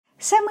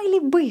Самый ли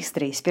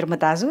быстрый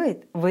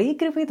сперматозоид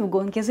выигрывает в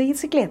гонке за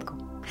яйцеклетку?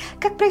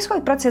 Как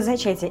происходит процесс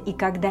зачатия и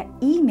когда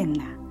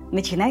именно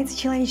начинается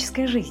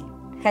человеческая жизнь?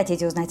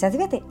 Хотите узнать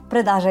ответы?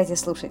 Продолжайте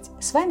слушать.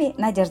 С вами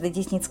Надежда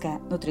Десницкая,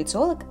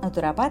 нутрициолог,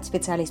 натуропат,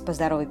 специалист по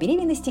здоровой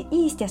беременности и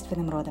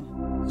естественным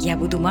родам. «Я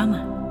буду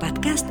мама» –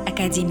 подкаст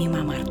Академии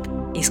Мамарт.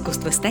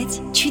 Искусство стать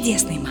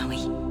чудесной мамой.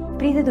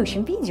 В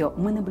предыдущем видео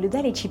мы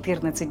наблюдали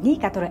 14 дней,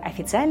 которые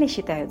официально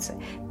считаются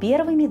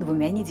первыми 2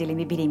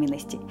 неделями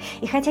беременности.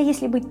 И хотя,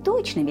 если быть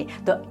точными,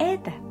 то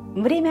это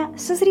время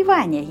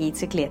созревания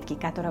яйцеклетки,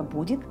 которая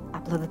будет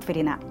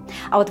оплодотворена.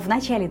 А вот в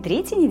начале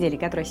 3-й недели,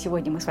 которую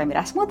сегодня мы с вами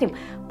рассмотрим,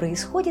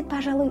 происходит,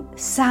 пожалуй,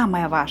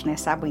 самое важное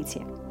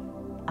событие –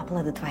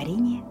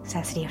 оплодотворение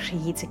созревшей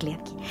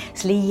яйцеклетки,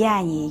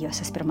 слияние ее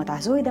со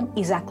сперматозоидом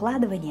и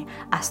закладывание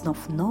основ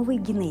новой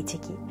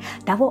генетики,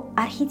 того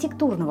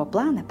архитектурного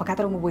плана, по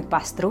которому будет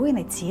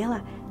построено тело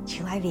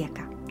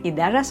человека и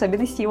даже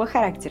особенности его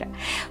характера.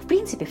 В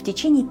принципе, в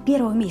течение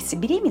 1-го месяца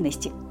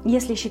беременности,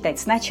 если считать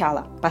с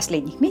начала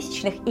последних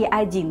месячных и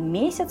 1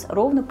 месяц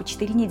ровно по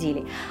 4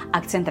 недели,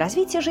 акцент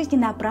развития жизни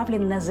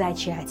направлен на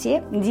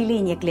зачатие,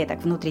 деление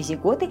клеток внутри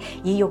зиготы,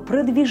 ее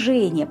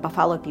продвижение по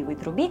фаллопиевой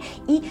трубе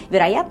и,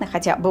 вероятно,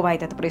 хотя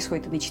бывает это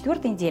происходит и на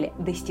 4-й неделе,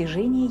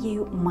 достижение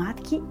ею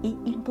матки и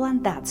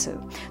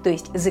имплантацию, то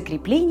есть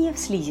закрепление в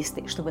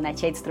слизистой, чтобы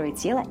начать строить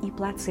тело и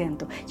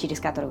плаценту, через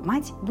которую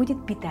мать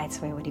будет питать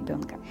своего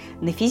ребенка.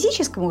 На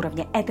физическом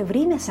уровне это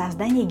время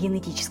создания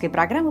генетической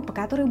программы, по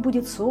которой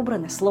будет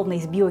собрано, словно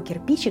из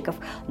биокирпичиков,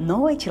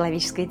 новое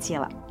человеческое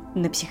тело.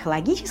 На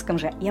психологическом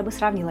же я бы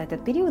сравнила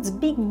этот период с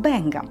Биг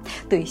Бэнгом,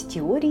 то есть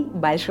теорией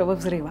Большого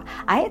Взрыва.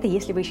 А это,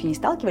 если вы еще не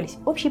сталкивались,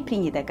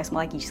 общепринятая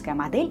космологическая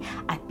модель,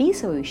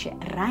 описывающая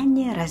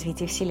раннее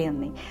развитие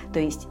Вселенной, то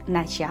есть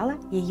начало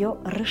ее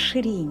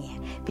расширения,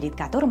 перед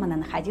которым она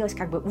находилась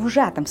как бы в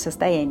сжатом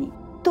состоянии.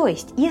 То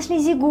есть, если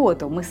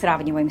зиготу мы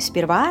сравниваем с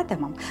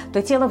первоатомом,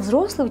 то тело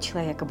взрослого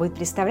человека будет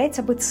представлять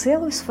собой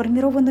целую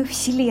сформированную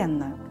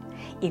Вселенную.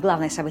 И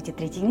главное событие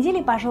 3-й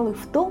недели, пожалуй,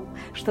 в том,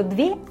 что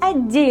 2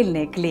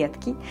 отдельные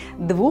клетки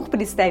 2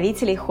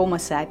 представителей Homo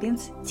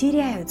sapiens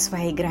теряют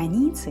свои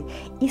границы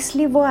и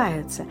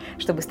сливаются,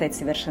 чтобы стать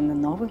совершенно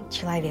новым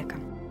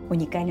человеком,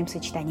 уникальным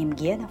сочетанием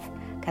генов,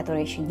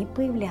 которое еще не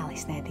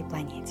появлялось на этой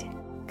планете.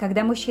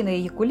 Когда мужчина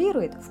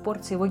эякулирует, в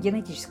порции его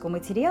генетического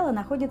материала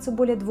находится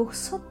более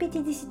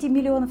 250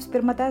 миллионов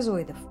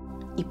сперматозоидов.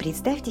 И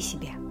представьте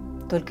себе,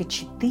 только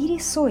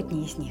 400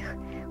 из них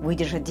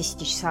выдержат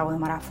 10-часовой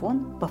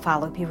марафон по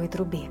фаллопиевой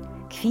трубе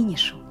к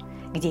финишу,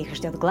 где их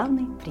ждет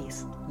главный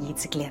приз –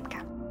 яйцеклетка.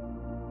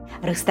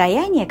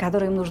 Расстояние,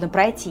 которое им нужно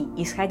пройти,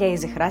 исходя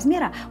из их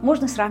размера,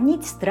 можно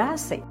сравнить с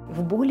трассой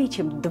в более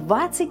чем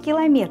 20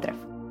 километров.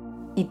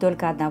 И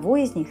только одного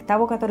из них,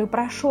 того, который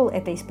прошел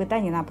это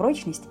испытание на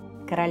прочность,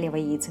 королева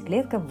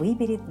яйцеклетка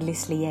выберет для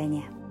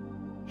слияния.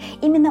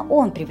 Именно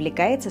он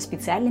привлекается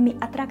специальными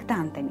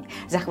аттрактантами,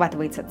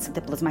 захватывается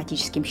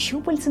цитоплазматическим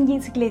щупальцем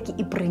яйцеклетки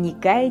и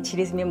проникает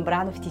через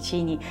мембрану в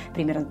течение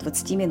примерно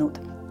 20 минут.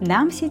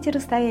 Нам все эти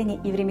расстояния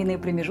и временные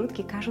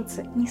промежутки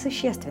кажутся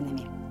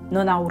несущественными.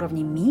 Но на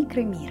уровне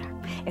микромира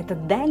это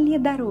дальние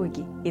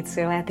дороги и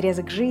целый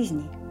отрезок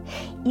жизни.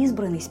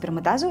 Избранный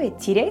сперматозоид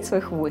теряет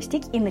свой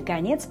хвостик и,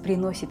 наконец,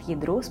 приносит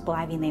ядро с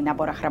половиной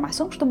набора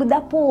хромосом, чтобы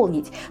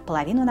дополнить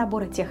половину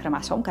набора тех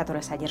хромосом,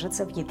 которые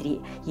содержатся в ядре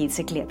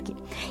яйцеклетки.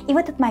 И в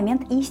этот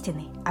момент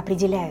истины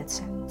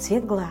определяются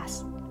цвет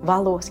глаз,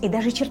 волос и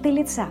даже черты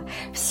лица,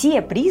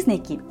 все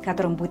признаки,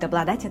 которым будет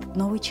обладать этот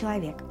новый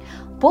человек.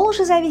 Пол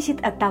же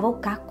зависит от того,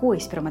 какой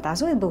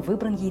сперматозоид был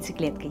выбран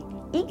яйцеклеткой –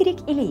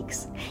 Y или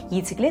X.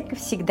 Яйцеклетка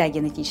всегда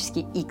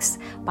генетически X,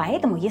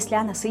 поэтому если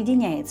она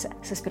соединяется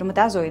со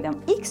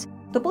сперматозоидом X,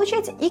 то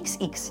получается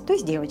XX, то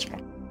есть девочка.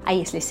 А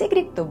если с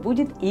Y, то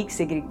будет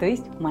XY, то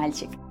есть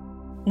мальчик.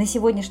 На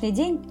сегодняшний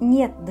день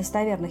нет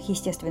достоверных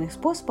естественных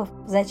способов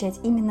зачать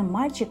именно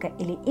мальчика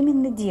или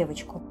именно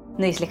девочку.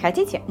 Но если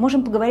хотите,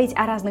 можем поговорить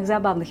о разных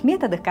забавных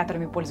методах,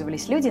 которыми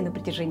пользовались люди на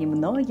протяжении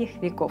многих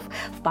веков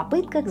в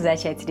попытках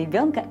зачать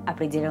ребенка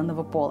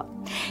определенного пола.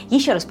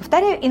 Еще раз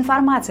повторяю,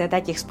 информация о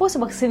таких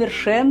способах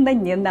совершенно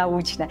не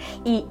научна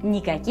и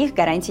никаких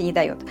гарантий не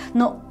дает.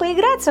 Но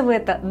поиграться в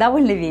это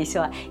довольно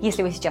весело,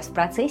 если вы сейчас в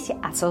процессе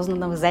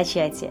осознанного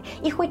зачатия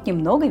и хоть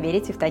немного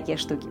верите в такие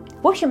штуки.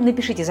 В общем,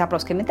 напишите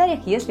запрос в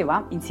комментариях, если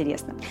вам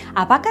интересно.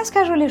 А пока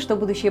скажу лишь, что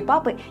будущие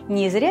папы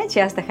не зря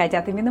часто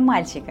хотят именно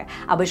мальчика,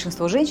 а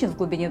большинство женщин в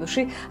глубине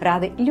души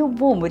рады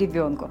любому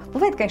ребенку.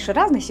 Бывает, конечно,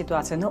 разные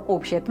ситуации, но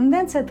общая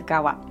тенденция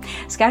такова.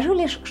 Скажу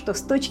лишь, что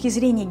с точки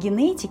зрения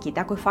генетики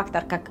такой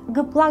фактор, как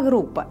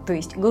гаплогруппа, то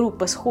есть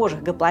группа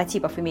схожих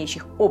гаплотипов,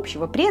 имеющих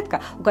общего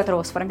предка, у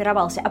которого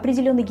сформировался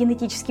определенный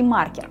генетический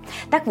маркер.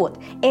 Так вот,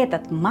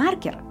 этот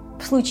маркер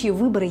в случае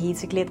выбора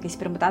яйцеклеткой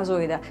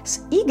сперматозоида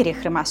с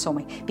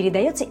Y-хромосомой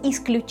передается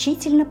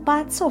исключительно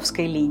по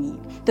отцовской линии,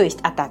 то есть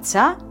от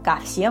отца ко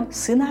всем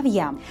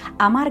сыновьям,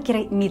 а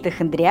маркеры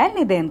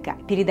митохондриальной ДНК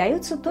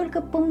передаются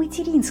только по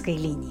материнской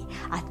линии,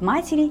 от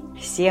матери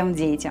всем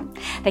детям.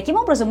 Таким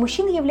образом,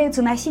 мужчины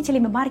являются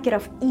носителями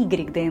маркеров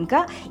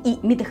Y-ДНК и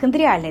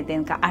митохондриальной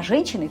ДНК, а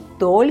женщины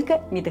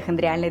только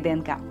митохондриальной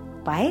ДНК.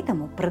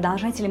 Поэтому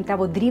продолжателем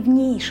того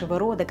древнейшего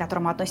рода, к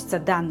которому относится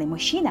данный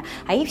мужчина,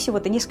 а их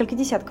всего-то несколько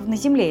десятков на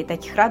Земле и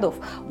таких родов,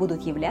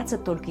 будут являться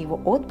только его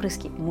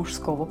отпрыски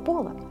мужского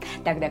пола.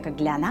 Тогда как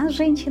для нас,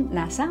 женщин,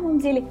 на самом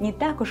деле не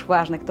так уж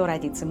важно, кто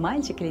родится,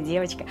 мальчик или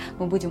девочка.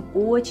 Мы будем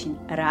очень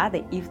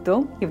рады и в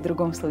том, и в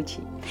другом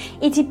случае.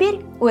 И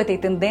теперь у этой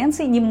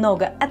тенденции,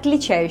 немного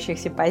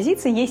отличающихся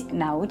позиций, есть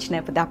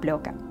научная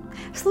подоплека.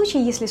 В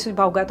случае, если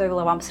судьба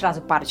уготовила вам сразу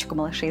парочку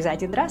малышей за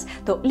один раз,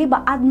 то либо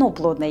одно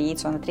плодное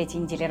яйцо на 3-й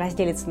неделе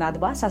разделится на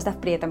 2, создав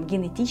при этом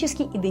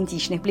генетически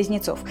идентичных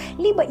близнецов,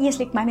 либо,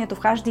 если к моменту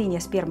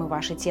вхождения спермы в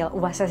ваше тело у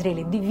вас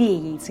созрели 2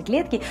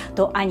 яйцеклетки,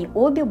 то они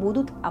обе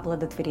будут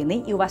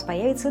оплодотворены и у вас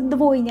появится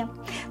двойня,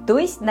 то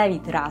есть на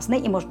вид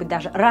разные и, может быть,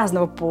 даже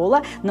разного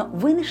пола, но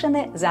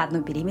выношенные за одну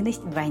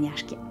беременность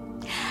двойняшки.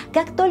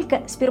 Как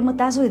только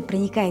сперматозоид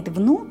проникает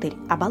внутрь,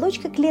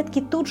 оболочка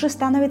клетки тут же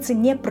становится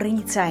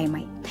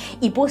непроницаемой.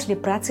 И после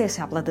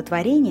процесса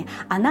оплодотворения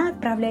она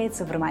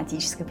отправляется в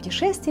романтическое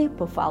путешествие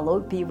по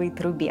фаллопиевой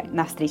трубе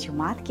навстречу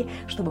матке,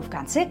 чтобы в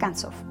конце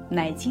концов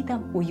найти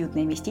там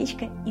уютное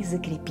местечко и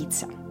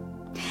закрепиться.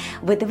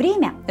 В это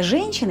время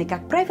женщины,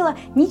 как правило,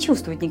 не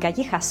чувствуют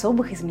никаких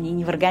особых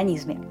изменений в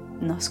организме.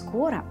 Но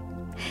скоро,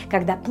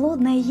 когда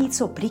плодное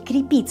яйцо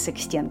прикрепится к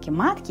стенке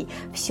матки,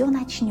 все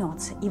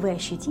начнется, и вы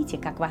ощутите,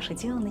 как ваше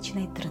тело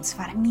начинает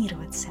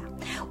трансформироваться.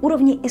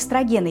 Уровни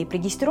эстрогена и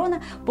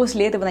прогестерона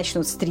после этого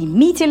начнут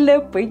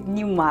стремительно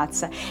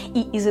подниматься.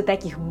 И из-за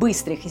таких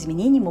быстрых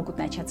изменений могут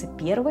начаться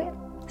первые,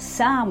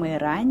 самые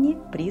ранние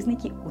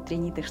признаки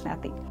утренней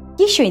тошноты.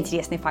 Еще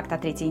интересный факт о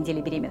 3-й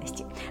неделе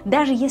беременности.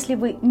 Даже если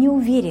вы не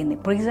уверены,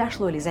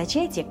 произошло ли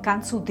зачатие, к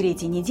концу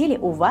 3-й недели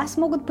у вас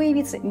могут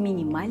появиться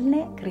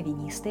минимальные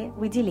кровянистые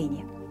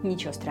выделения.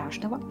 Ничего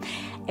страшного.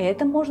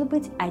 Это может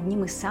быть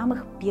одним из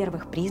самых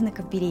первых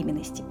признаков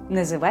беременности.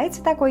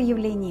 Называется такое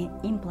явление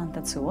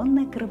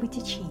имплантационное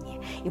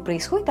кровотечение и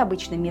происходит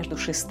обычно между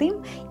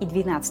 6-м и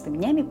 12-м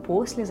днями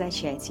после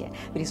зачатия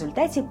в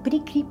результате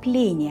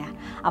прикрепления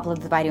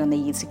оплодотворенной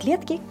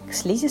яйцеклетки к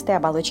слизистой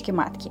оболочке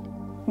матки.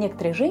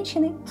 Некоторые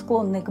женщины,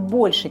 склонные к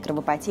большей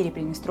кровопотере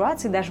при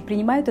менструации, даже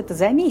принимают это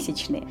за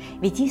месячные.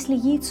 Ведь если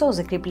яйцо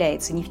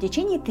закрепляется не в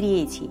течение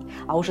 3-й,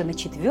 а уже на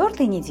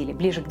 4-й неделе,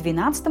 ближе к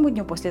 12-му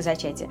дню после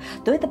зачатия,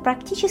 то это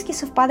практически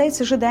совпадает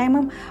с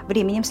ожидаемым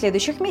временем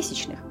следующих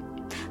месячных.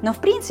 Но в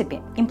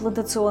принципе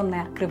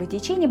имплантационное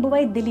кровотечение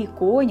бывает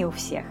далеко не у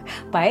всех,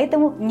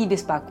 поэтому не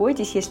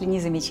беспокойтесь, если не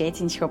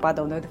замечаете ничего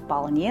подобного, это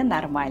вполне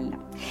нормально.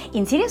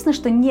 Интересно,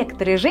 что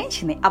некоторые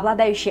женщины,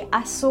 обладающие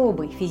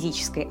особой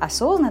физической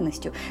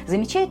осознанностью,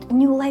 замечают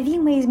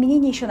неуловимые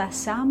изменения еще на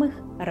самых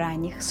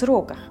ранних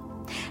сроках,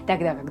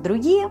 тогда как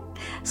другие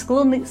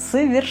склонны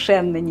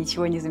совершенно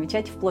ничего не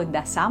замечать вплоть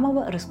до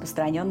самого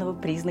распространенного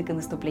признака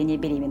наступления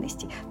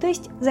беременности, то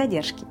есть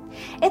задержки.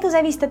 Это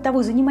зависит от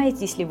того,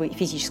 занимаетесь ли вы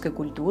физической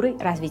культурой,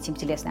 развитием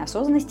телесной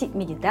осознанности,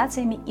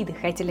 медитациями и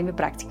дыхательными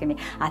практиками,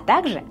 а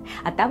также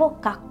от того,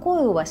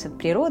 какой у вас от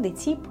природы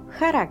тип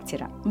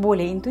характера,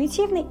 более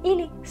интуитивный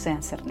или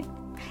сенсорный.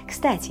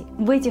 Кстати,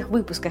 в этих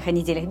выпусках о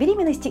неделях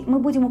беременности мы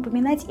будем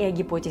упоминать и о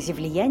гипотезе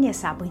влияния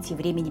событий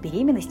времени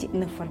беременности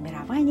на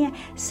формирование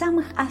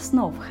самых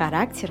основ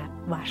характера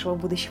вашего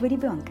будущего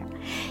ребенка.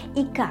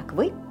 И как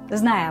вы,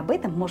 зная об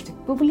этом, можете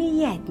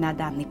повлиять на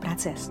данный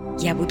процесс.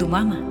 «Я буду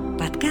мама» –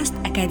 подкаст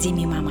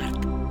Академии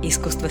Мамарт.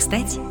 Искусство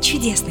стать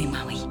чудесной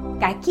мамой.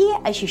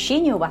 Какие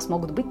ощущения у вас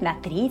могут быть на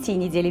 3-й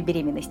неделе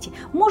беременности?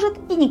 Может,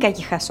 и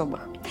никаких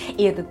особых.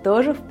 И это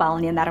тоже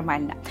вполне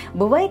нормально.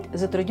 Бывает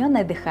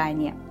затрудненное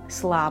дыхание,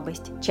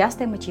 слабость,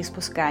 частое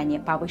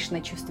мочеиспускание,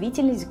 повышенная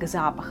чувствительность к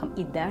запахам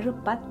и даже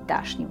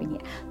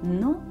подташнивание.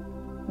 Но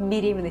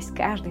беременность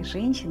каждой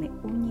женщины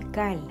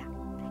уникальна.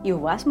 И у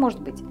вас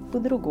может быть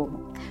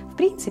по-другому. В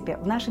принципе,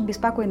 в нашем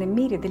беспокойном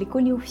мире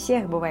далеко не у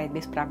всех бывает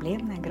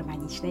беспроблемная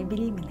гармоничная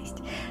беременность.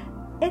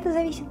 Это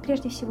зависит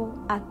прежде всего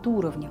от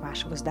уровня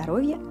вашего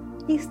здоровья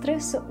и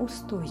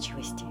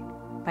стрессоустойчивости.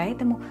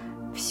 Поэтому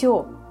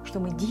все, что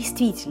мы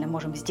действительно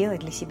можем сделать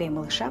для себя и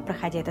малыша,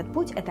 проходя этот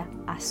путь, это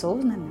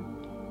осознанно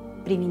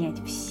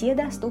применять все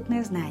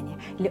доступные знания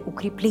для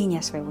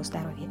укрепления своего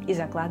здоровья и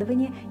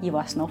закладывания его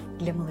основ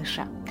для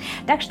малыша.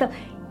 Так что,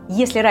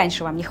 если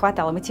раньше вам не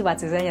хватало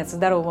мотивации заняться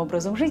здоровым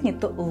образом жизни,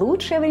 то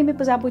лучшее время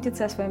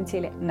позаботиться о своем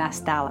теле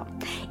настало.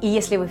 И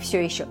если вы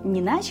все еще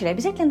не начали,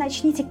 обязательно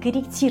начните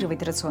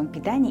корректировать рацион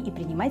питания и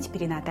принимать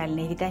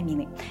перинатальные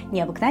витамины.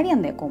 Не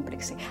обыкновенные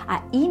комплексы,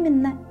 а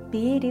именно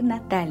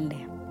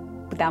перинатальные.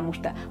 Потому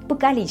что по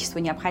количеству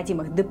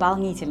необходимых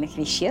дополнительных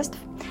веществ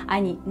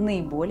они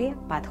наиболее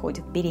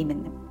подходят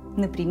беременным.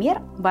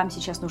 Например, вам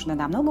сейчас нужно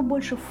намного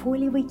больше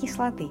фолиевой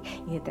кислоты,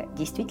 и это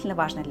действительно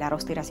важно для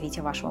роста и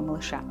развития вашего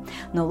малыша.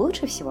 Но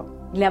лучше всего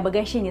для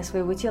обогащения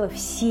своего тела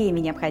всеми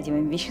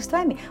необходимыми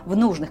веществами в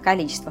нужных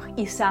количествах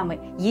и самой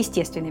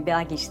естественной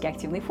биологически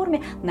активной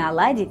форме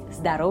наладить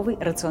здоровый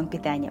рацион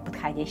питания,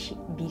 подходящий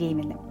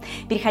беременным.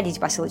 Переходите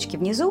по ссылочке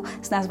внизу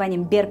с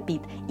названием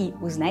Берпит и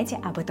узнайте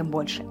об этом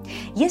больше.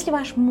 Если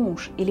ваш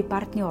муж или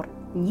партнер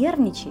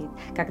нервничает,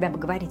 когда вы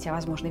говорите о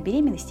возможной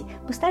беременности,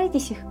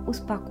 постарайтесь их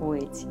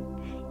успокоить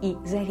и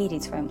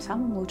заверить в своем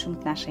самом лучшем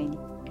отношении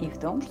и в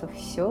том, что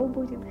все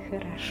будет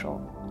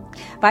хорошо.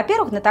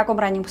 Во-первых, на таком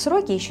раннем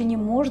сроке еще не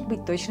может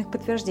быть точных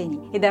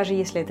подтверждений. И даже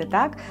если это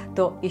так,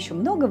 то еще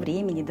много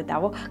времени до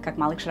того, как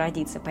малыш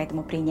родится.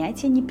 Поэтому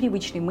принятие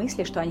непривычной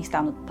мысли, что они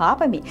станут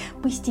папами,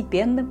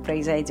 постепенно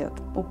произойдет.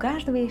 У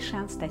каждого есть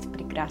шанс стать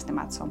прекрасным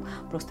отцом.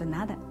 Просто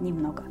надо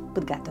немного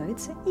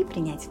подготовиться и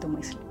принять эту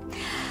мысль.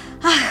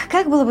 Ах,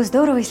 как было бы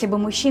здорово, если бы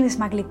мужчины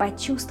смогли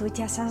почувствовать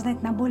и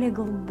осознать на более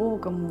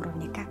глубоком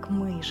уровне, как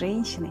мы,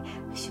 женщины,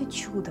 все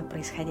чудо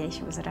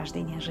происходящего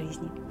зарождения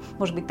жизни.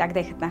 Может быть, тогда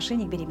их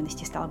отношение к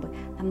беременности стало бы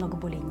намного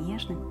более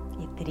нежным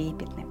и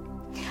трепетным.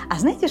 А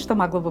знаете, что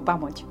могло бы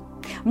помочь?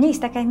 У меня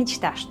есть такая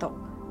мечта, что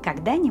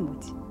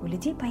когда-нибудь у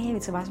людей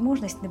появится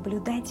возможность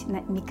наблюдать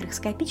на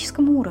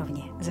микроскопическом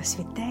уровне за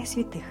святая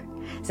святых,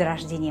 за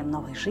рождением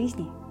новой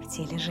жизни в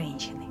теле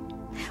женщины.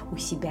 У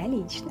себя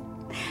лично.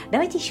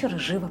 Давайте еще раз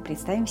живо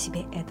представим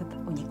себе этот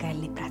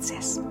уникальный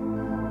процесс.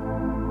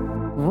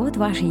 Вот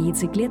ваша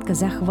яйцеклетка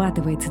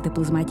захватывает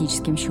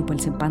цитоплазматическим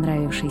щупальцем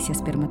понравившийся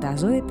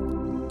сперматозоид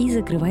и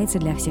закрывается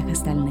для всех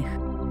остальных.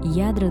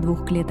 Ядра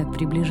двух клеток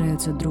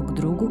приближаются друг к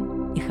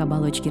другу, их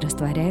оболочки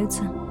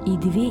растворяются, и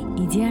две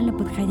идеально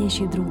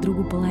подходящие друг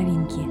другу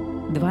половинки,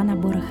 два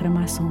набора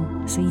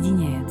хромосом,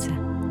 соединяются,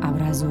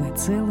 образуя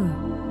целую,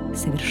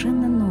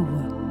 совершенно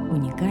новую,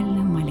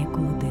 уникальную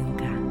молекулу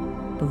ДНК.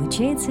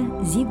 Получается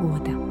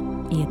зигота,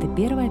 и это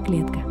первая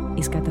клетка,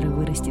 из которой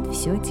вырастет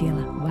все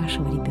тело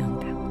вашего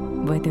ребенка.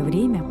 В это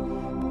время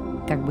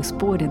как бы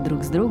спорят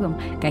друг с другом,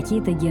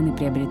 какие-то гены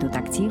приобретут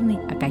активный,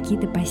 а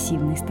какие-то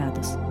пассивный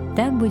статус.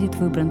 Так будет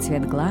выбран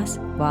цвет глаз,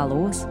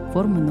 волос,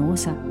 форма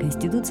носа,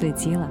 конституция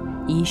тела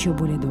и еще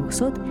более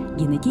 200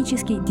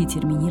 генетически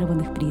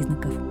детерминированных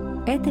признаков.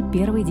 Это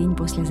первый день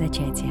после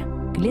зачатия.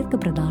 Клетка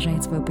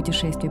продолжает свое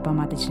путешествие по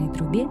маточной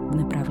трубе в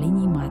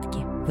направлении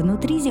матки.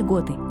 Внутри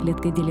зиготы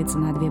клетка делится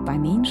на 2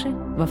 поменьше,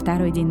 во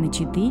второй день на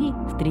 4,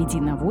 в третий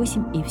на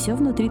 8 и все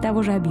внутри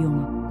того же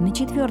объема. На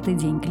 4-й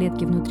день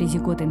клетки внутри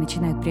зиготы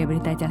начинают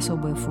приобретать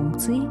особые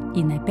функции,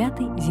 и на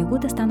 5-й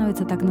зигота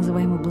становится так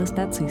называемой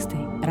бластоцистой,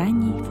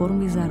 ранней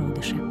формой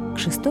зародыша. К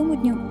 6-му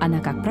дню она,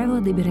 как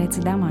правило,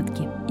 добирается до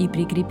матки и,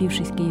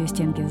 прикрепившись к ее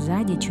стенке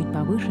сзади, чуть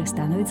повыше,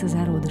 становится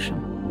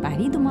зародышем. По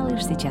виду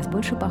малыш сейчас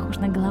больше похож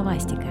на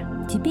головастика.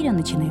 Теперь он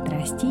начинает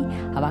расти,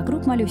 а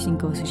вокруг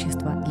малюсенького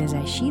существа для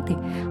защиты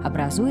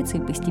образуется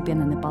и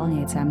постепенно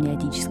наполняется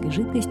амниотической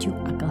жидкостью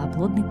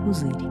околоплодный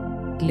пузырь.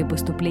 Для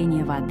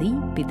поступления воды,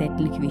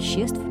 питательных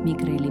веществ,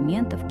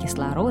 микроэлементов,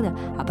 кислорода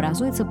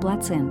образуется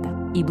плацента,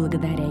 и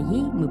благодаря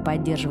ей мы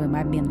поддерживаем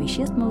обмен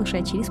веществ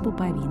малыша через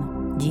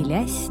пуповину,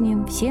 делясь с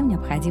ним всем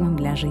необходимым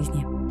для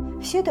жизни.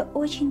 Все это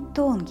очень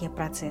тонкие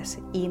процессы,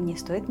 и им не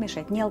стоит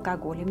мешать ни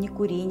алкоголем, ни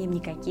курением, ни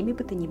какими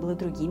бы то ни было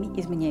другими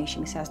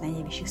изменяющими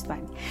сознание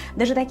веществами.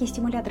 Даже такие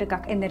стимуляторы,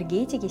 как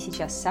энергетики,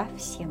 сейчас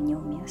совсем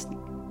неуместны.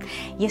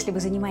 Если вы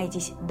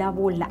занимаетесь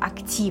довольно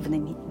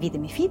активными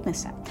видами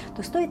фитнеса,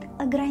 то стоит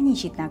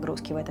ограничить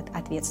нагрузки в этот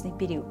ответственный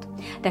период,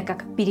 так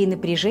как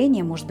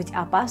перенапряжение может быть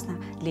опасно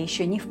для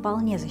еще не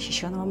вполне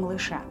защищенного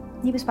малыша.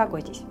 Не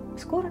беспокойтесь,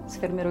 скоро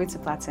сформируется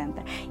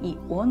плацента, и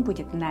он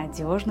будет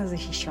надежно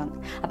защищен.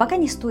 А пока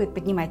не стоит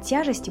поднимать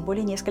тяжести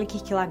более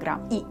нескольких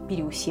килограмм и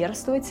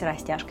переусердствовать с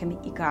растяжками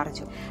и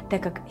кардио,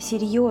 так как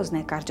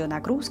серьезные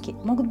кардионагрузки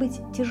могут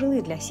быть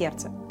тяжелы для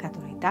сердца,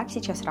 которое и так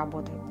сейчас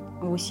работает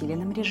в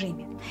усиленном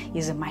режиме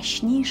из-за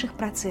мощнейших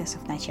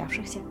процессов,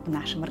 начавшихся в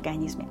нашем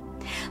организме.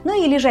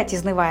 Ну и лежать,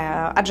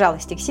 изнывая от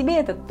жалости к себе,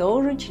 это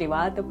тоже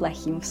чревато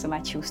плохим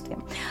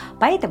самочувствием.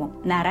 Поэтому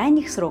на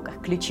ранних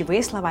сроках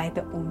ключевые слова –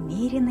 это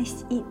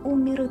умеренность и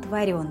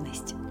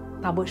умиротворенность.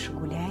 Побольше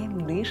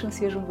гуляем, дышим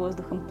свежим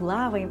воздухом,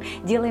 плаваем,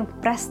 делаем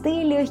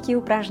простые легкие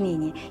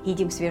упражнения,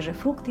 едим свежие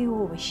фрукты и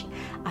овощи,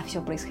 а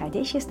все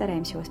происходящее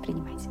стараемся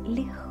воспринимать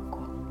легко.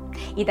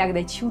 И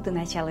тогда чудо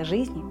начала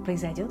жизни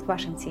произойдет в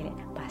вашем теле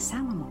по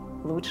самому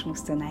лучшему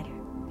сценарию.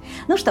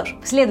 Ну что ж,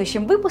 в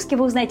следующем выпуске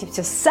вы узнаете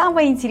все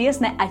самое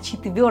интересное о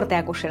 4-й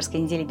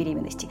акушерской неделе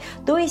беременности,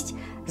 то есть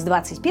с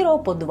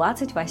 21 по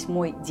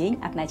 28 день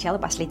от начала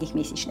последних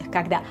месячных,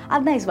 когда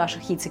одна из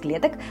ваших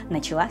яйцеклеток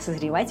начала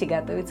созревать и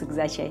готовиться к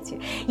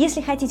зачатию.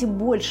 Если хотите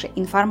больше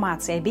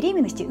информации о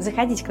беременности,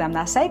 заходите к нам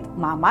на сайт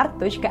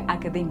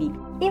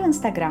mamart.academy и в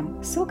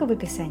Instagram, ссылка в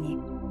описании.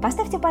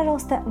 Поставьте,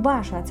 пожалуйста,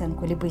 вашу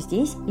оценку либо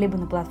здесь, либо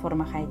на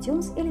платформах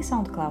iTunes или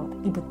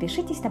SoundCloud. И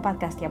подпишитесь на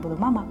подкаст «Я буду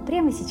мама»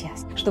 прямо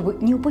сейчас, чтобы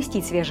не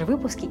упустить свежие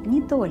выпуски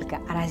не только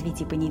о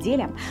развитии по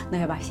неделям, но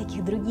и обо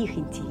всяких других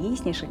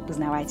интереснейших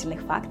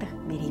познавательных фактах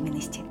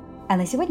беременности. А на сегодня